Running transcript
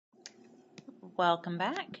Welcome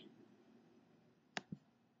back.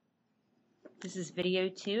 This is video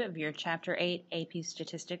 2 of your Chapter 8 AP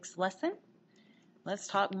Statistics lesson. Let's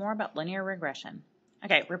talk more about linear regression.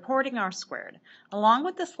 Okay, reporting R squared. Along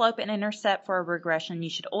with the slope and intercept for a regression, you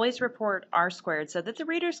should always report R squared so that the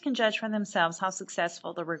readers can judge for themselves how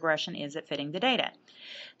successful the regression is at fitting the data.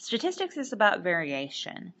 Statistics is about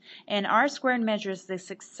variation, and R squared measures the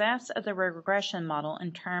success of the regression model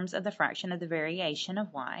in terms of the fraction of the variation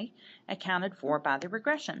of Y accounted for by the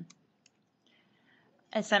regression.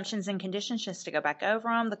 Assumptions and conditions, just to go back over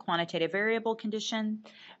them. The quantitative variable condition.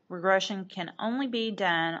 Regression can only be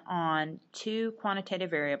done on two quantitative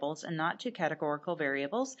variables and not two categorical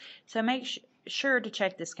variables, so make sure to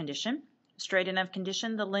check this condition. Straight enough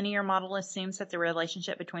condition, the linear model assumes that the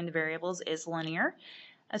relationship between the variables is linear.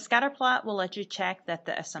 A scatter plot will let you check that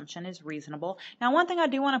the assumption is reasonable. Now, one thing I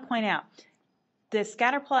do want to point out, the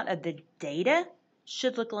scatter plot of the data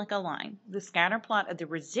should look like a line. The scatter plot of the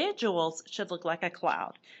residuals should look like a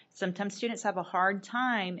cloud. Sometimes students have a hard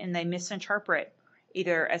time and they misinterpret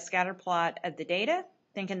either a scatter plot of the data,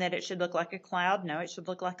 thinking that it should look like a cloud. No, it should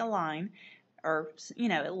look like a line, or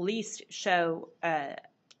at least show a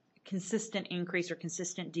consistent increase or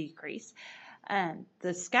consistent decrease.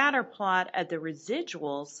 The scatter plot of the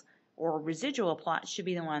residuals or residual plot should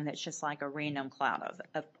be the one that's just like a random cloud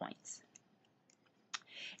of points.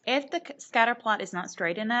 If the scatter plot is not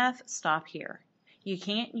straight enough, stop here. You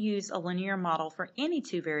can't use a linear model for any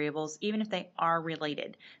two variables, even if they are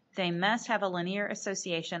related. They must have a linear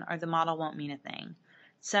association or the model won't mean a thing.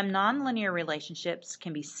 Some nonlinear relationships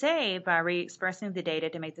can be saved by re-expressing the data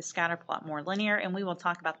to make the scatter plot more linear, and we will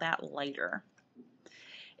talk about that later.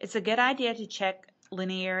 It's a good idea to check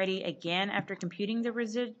linearity again after computing the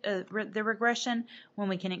regression when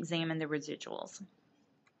we can examine the residuals.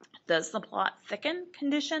 Does the plot thicken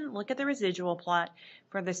condition? Look at the residual plot.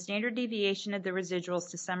 For the standard deviation of the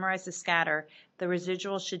residuals to summarize the scatter, the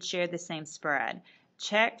residuals should share the same spread.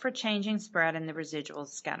 Check for changing spread in the residual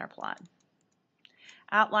scatter plot.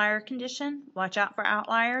 Outlier condition. Watch out for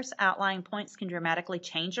outliers. Outlying points can dramatically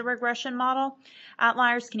change a regression model.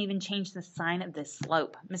 Outliers can even change the sign of the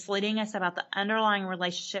slope, misleading us about the underlying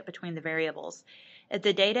relationship between the variables. If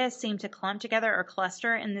the data seem to clump together or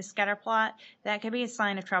cluster in the scatter plot, that could be a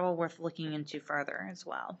sign of trouble worth looking into further as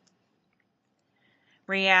well.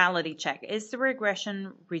 Reality check. Is the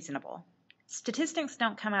regression reasonable? Statistics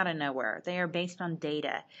don't come out of nowhere. They are based on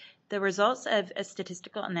data. The results of a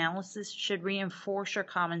statistical analysis should reinforce your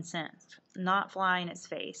common sense, not fly in its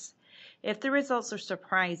face. If the results are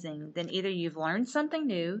surprising, then either you've learned something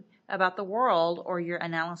new about the world or your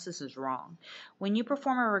analysis is wrong. When you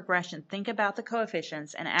perform a regression, think about the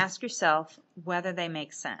coefficients and ask yourself whether they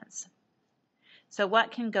make sense. So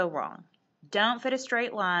what can go wrong? Don't fit a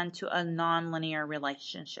straight line to a nonlinear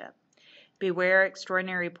relationship. Beware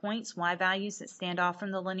extraordinary points, y values that stand off from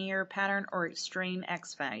the linear pattern, or extreme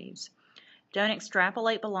x values. Don't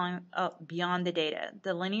extrapolate beyond the data.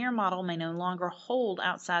 The linear model may no longer hold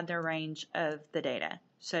outside the range of the data.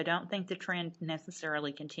 So don't think the trend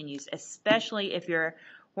necessarily continues, especially if your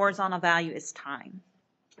horizontal value is time.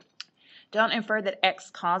 Don't infer that x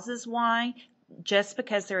causes y just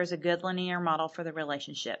because there is a good linear model for the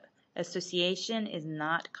relationship. Association is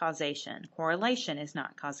not causation. Correlation is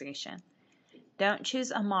not causation. Don't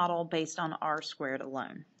choose a model based on R squared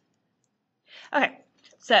alone. Okay,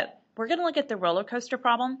 so we're going to look at the roller coaster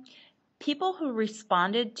problem. People who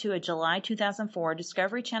responded to a July 2004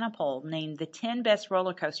 Discovery Channel poll named the 10 best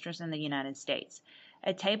roller coasters in the United States.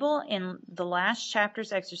 A table in the last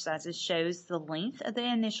chapter's exercises shows the length of the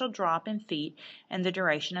initial drop in feet and the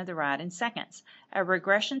duration of the ride in seconds. A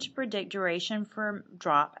regression to predict duration for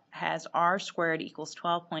drop has R squared equals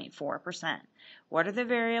 12.4%. What are the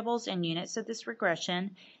variables and units of this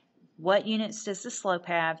regression? What units does the slope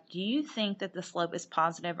have? Do you think that the slope is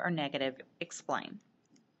positive or negative? Explain.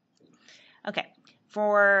 Okay,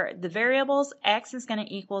 for the variables, x is going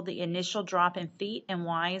to equal the initial drop in feet and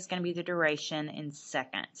y is going to be the duration in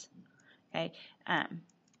seconds. Okay,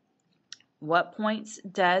 what points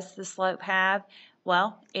does the slope have?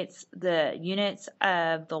 Well, it's the units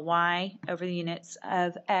of the y over the units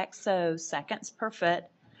of x, so seconds per foot.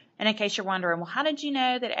 And in case you're wondering, well, how did you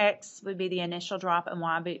know that x would be the initial drop and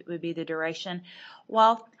y would be the duration?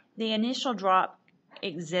 Well, the initial drop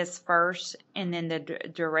exists first, and then the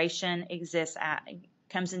duration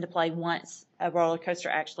comes into play once a roller coaster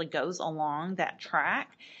actually goes along that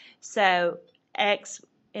track. So x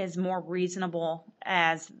is more reasonable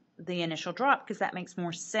as the initial drop because that makes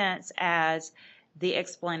more sense as the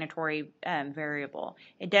explanatory variable.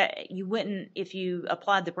 You wouldn't, if you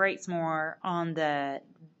applied the brakes more on the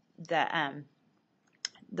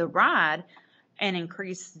ride, and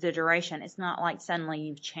increase the duration. It's not like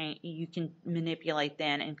suddenly you can manipulate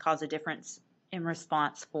then and cause a difference in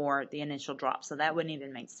response for the initial drop. So that wouldn't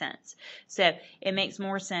even make sense. So it makes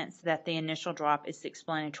more sense that the initial drop is the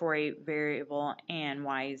explanatory variable and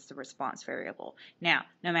y is the response variable. Now,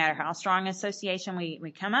 no matter how strong association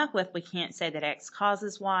we come up with, we can't say that x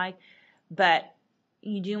causes y, but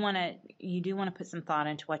you do want to put some thought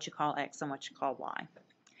into what you call x and what you call y.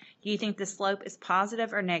 Do you think the slope is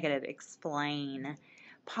positive or negative? Explain.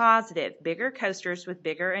 Positive. Bigger coasters with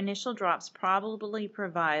bigger initial drops probably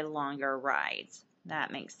provide longer rides.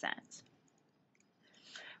 That makes sense.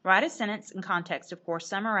 Write a sentence in context, of course,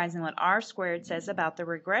 summarizing what R squared says about the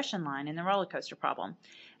regression line in the roller coaster problem.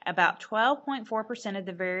 About 12.4% of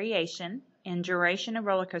the variation in duration of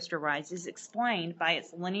roller coaster rides is explained by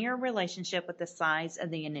its linear relationship with the size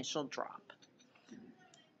of the initial drop.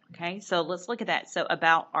 Okay, so let's look at that. So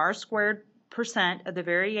about R squared percent of the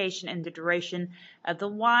variation in the duration of the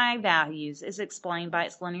y values is explained by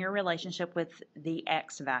its linear relationship with the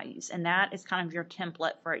x values. And that is kind of your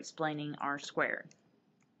template for explaining R squared.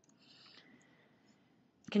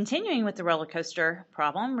 Continuing with the roller coaster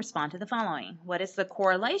problem, respond to the following. What is the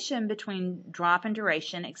correlation between drop and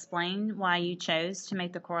duration? Explain why you chose to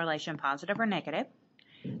make the correlation positive or negative.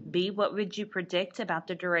 B, what would you predict about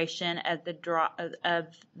the duration of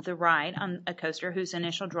the ride on a coaster whose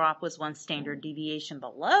initial drop was 1 standard deviation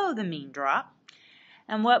below the mean drop?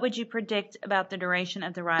 And what would you predict about the duration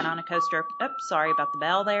of the ride on a coaster, oops, sorry about the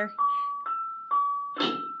bell there,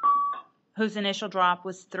 whose initial drop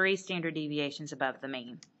was 3 standard deviations above the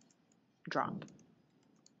mean drop?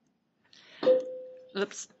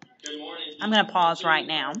 Oops. Good morning. I'm going to pause right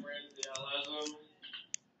now.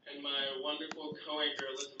 And my wonderful co-anchor,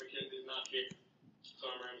 Alyssa McKenzie, is not here. So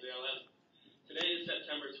I'm Ramsey LS. Today is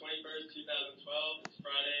September 21st, 2012. It's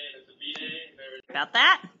Friday, and it's a B-Day. About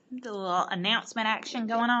that, the little announcement action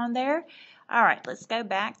going on there. All right, let's go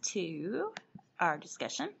back to our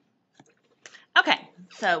discussion. Okay,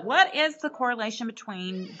 so what is the correlation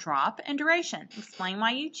between drop and duration? Explain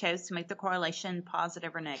why you chose to make the correlation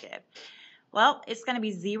positive or negative. Well, it's going to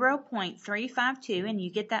be 0.352, and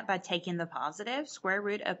you get that by taking the positive square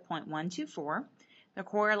root of 0.124. The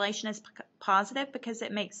correlation is positive because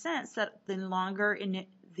it makes sense that the longer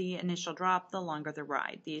the initial drop, the longer the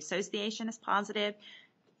ride. The association is positive,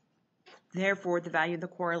 therefore the value of the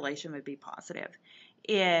correlation would be positive.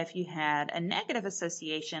 If you had a negative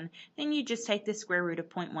association, then you just take the square root of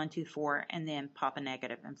 0.124 and then pop a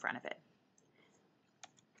negative in front of it.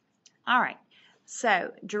 All right.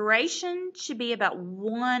 So duration should be about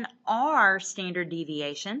 1 R standard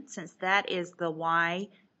deviation, since that is the y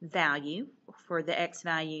value for the x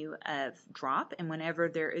value of drop. And whenever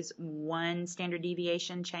there is 1 standard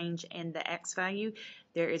deviation change in the x value,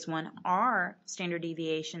 there is 1 R standard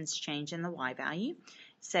deviations change in the y value.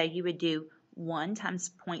 So you would do 1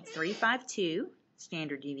 times 0.352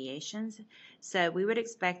 standard deviations. So we would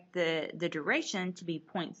expect the duration to be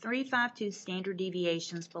 0.352 standard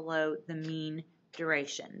deviations below the mean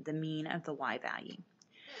duration, the mean of the y value.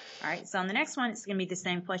 All right, so on the next one, it's going to be the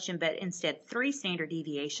same question, but instead 3 standard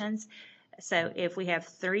deviations. So if we have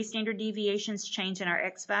 3 standard deviations change in our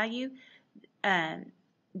x value, then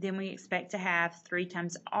we expect to have 3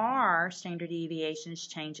 times R standard deviations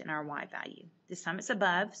change in our y value. This time it's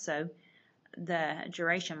above, so the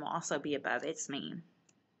duration will also be above its mean.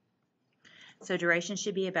 So duration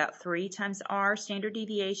should be about 3 times R standard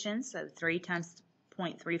deviations, so 3 times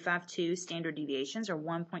 0.352 standard deviations, or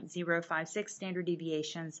 1.056 standard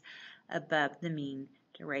deviations above the mean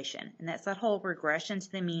duration. And that's that whole regression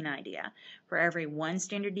to the mean idea. For every 1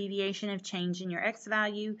 standard deviation of change in your x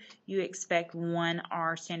value, you expect 1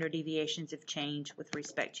 R standard deviations of change with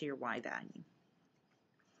respect to your y value.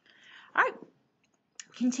 All right,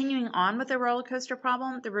 continuing on with the roller coaster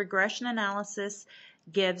problem, the regression analysis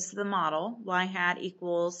gives the model y hat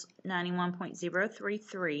equals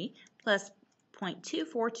 91.033 plus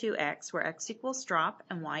 0.242x, where x equals drop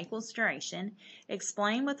and y equals duration.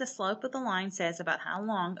 Explain what the slope of the line says about how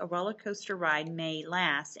long a roller coaster ride may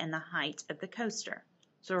last and the height of the coaster.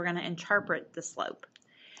 So we're going to interpret the slope.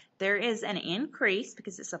 There is an increase,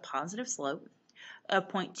 because it's a positive slope, of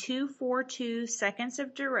 0.242 seconds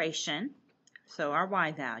of duration, so our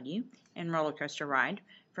y value in roller coaster ride,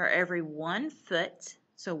 for every 1 foot,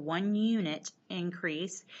 so 1 unit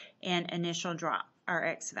increase in initial drop, our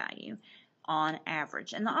x value, on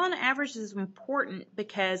average. And the on average is important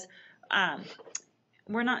because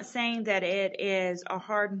we're not saying that it is a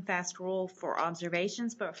hard and fast rule for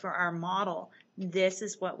observations, but for our model, this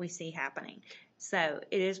is what we see happening. So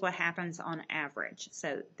it is what happens on average.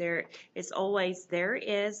 So there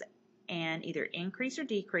is an either increase or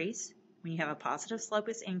decrease When you have a positive slope,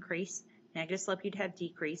 it's increase. Negative slope, you'd have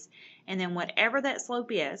decrease. And then whatever that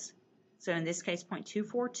slope is, so in this case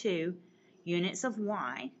 0.242 units of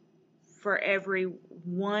y for every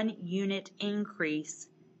 1 unit increase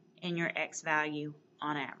in your x value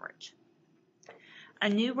on average. A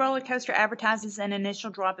new roller coaster advertises an initial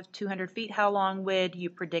drop of 200 feet. How long would you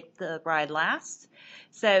predict the ride lasts?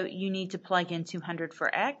 So you need to plug in 200 for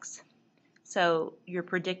x. So your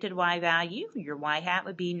predicted y value, your y hat,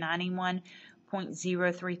 would be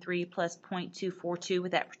 91.033 plus 0.242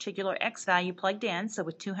 with that particular x value plugged in. So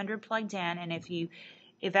with 200 plugged in, and if you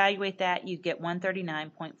evaluate that, you get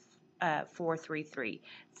 139.433.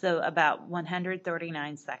 So about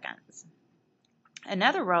 139 seconds.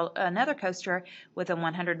 Another coaster with a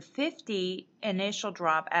 150 initial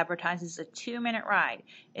drop advertises a 2-minute ride.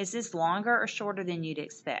 Is this longer or shorter than you'd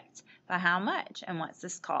expect? By how much? And what's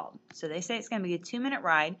this called? So they say it's going to be a 2-minute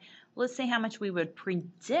ride. Let's see how much we would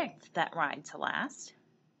predict that ride to last.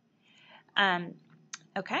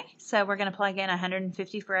 Okay, so we're going to plug in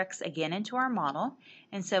 150 for x again into our model.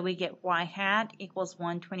 And so we get y hat equals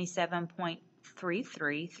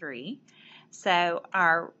 127.333. So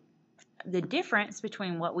the difference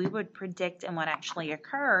between what we would predict and what actually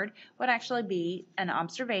occurred would actually be an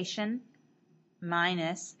observation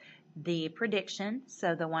minus the prediction,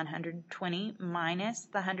 so the 120 minus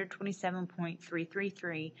the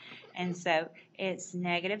 127.333, and so it's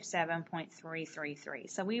negative 7.333.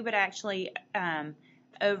 So we would actually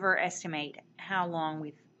overestimate how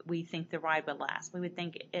long we think the ride would last. We would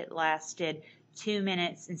think it lasted 2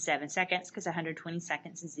 minutes and 7 seconds because 120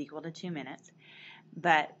 seconds is equal to 2 minutes.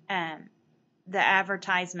 But the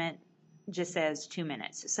advertisement just says 2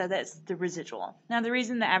 minutes. So that's the residual. Now the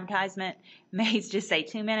reason the advertisement may just say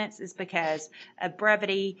 2 minutes is because of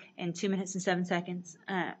brevity, and 2 minutes and 7 seconds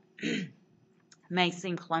may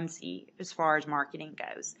seem clumsy as far as marketing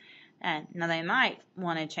goes. Now they might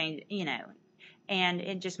want to change, and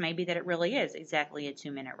it just may be that it really is exactly a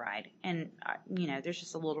 2-minute ride. And, there's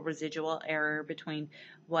just a little residual error between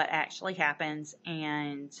what actually happens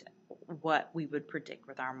and what we would predict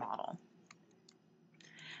with our model.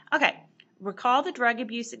 Okay, recall the drug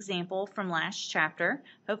abuse example from last chapter.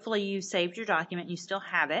 Hopefully you saved your document and you still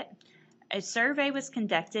have it. A survey was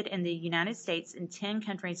conducted in the United States and 10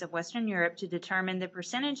 countries of Western Europe to determine the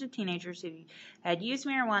percentage of teenagers who had used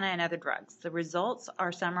marijuana and other drugs. The results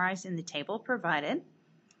are summarized in the table provided.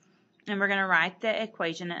 And we're going to write the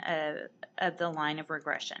equation of the line of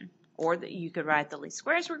regression. Or you could write the least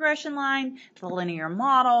squares regression line, the linear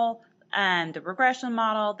model, the regression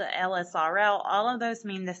model, the LSRL. All of those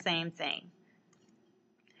mean the same thing.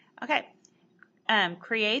 Okay.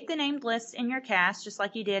 Create the named list in your CAS just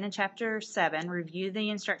like you did in Chapter 7. Review the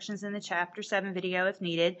instructions in the Chapter 7 video if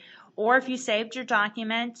needed. Or if you saved your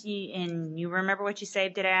document and you remember what you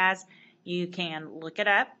saved it as, you can look it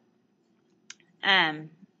up.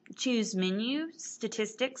 Choose Menu,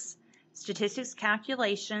 Statistics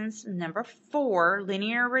Calculations, number 4,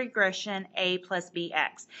 Linear Regression, A plus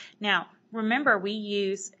BX. Now, remember we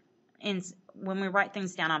use, when we write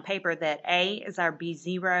things down on paper, that A is our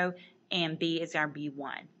B0 and B is our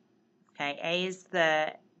B1. Okay, A is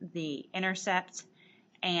the intercept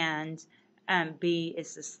and B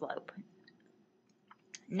is the slope.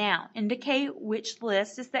 Now, indicate which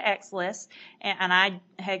list is the X list, and I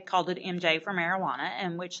had called it MJ for marijuana,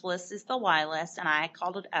 and which list is the Y list, and I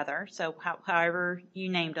called it other, so however you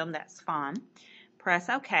named them, that's fine. Press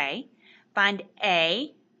OK. Find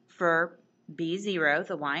A for B0,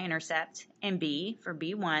 the Y-intercept, and B for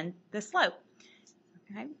B1, the slope.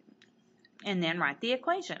 Okay, and then write the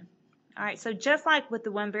equation. All right, so just like with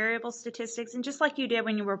the one variable statistics, and just like you did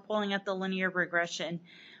when you were pulling up the linear regression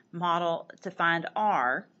model to find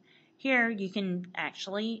R, here you can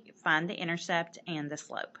actually find the intercept and the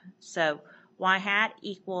slope. So y hat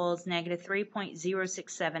equals negative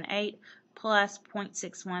 3.0678 plus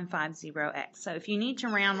 0.6150x. So if you need to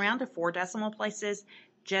round to 4 decimal places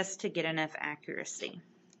just to get enough accuracy.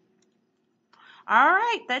 All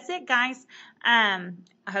right, that's it, guys. I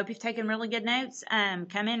hope you've taken really good notes.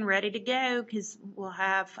 Come in ready to go because we'll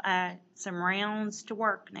have some rounds to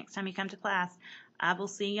work next time you come to class. I will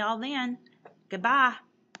see y'all then. Goodbye.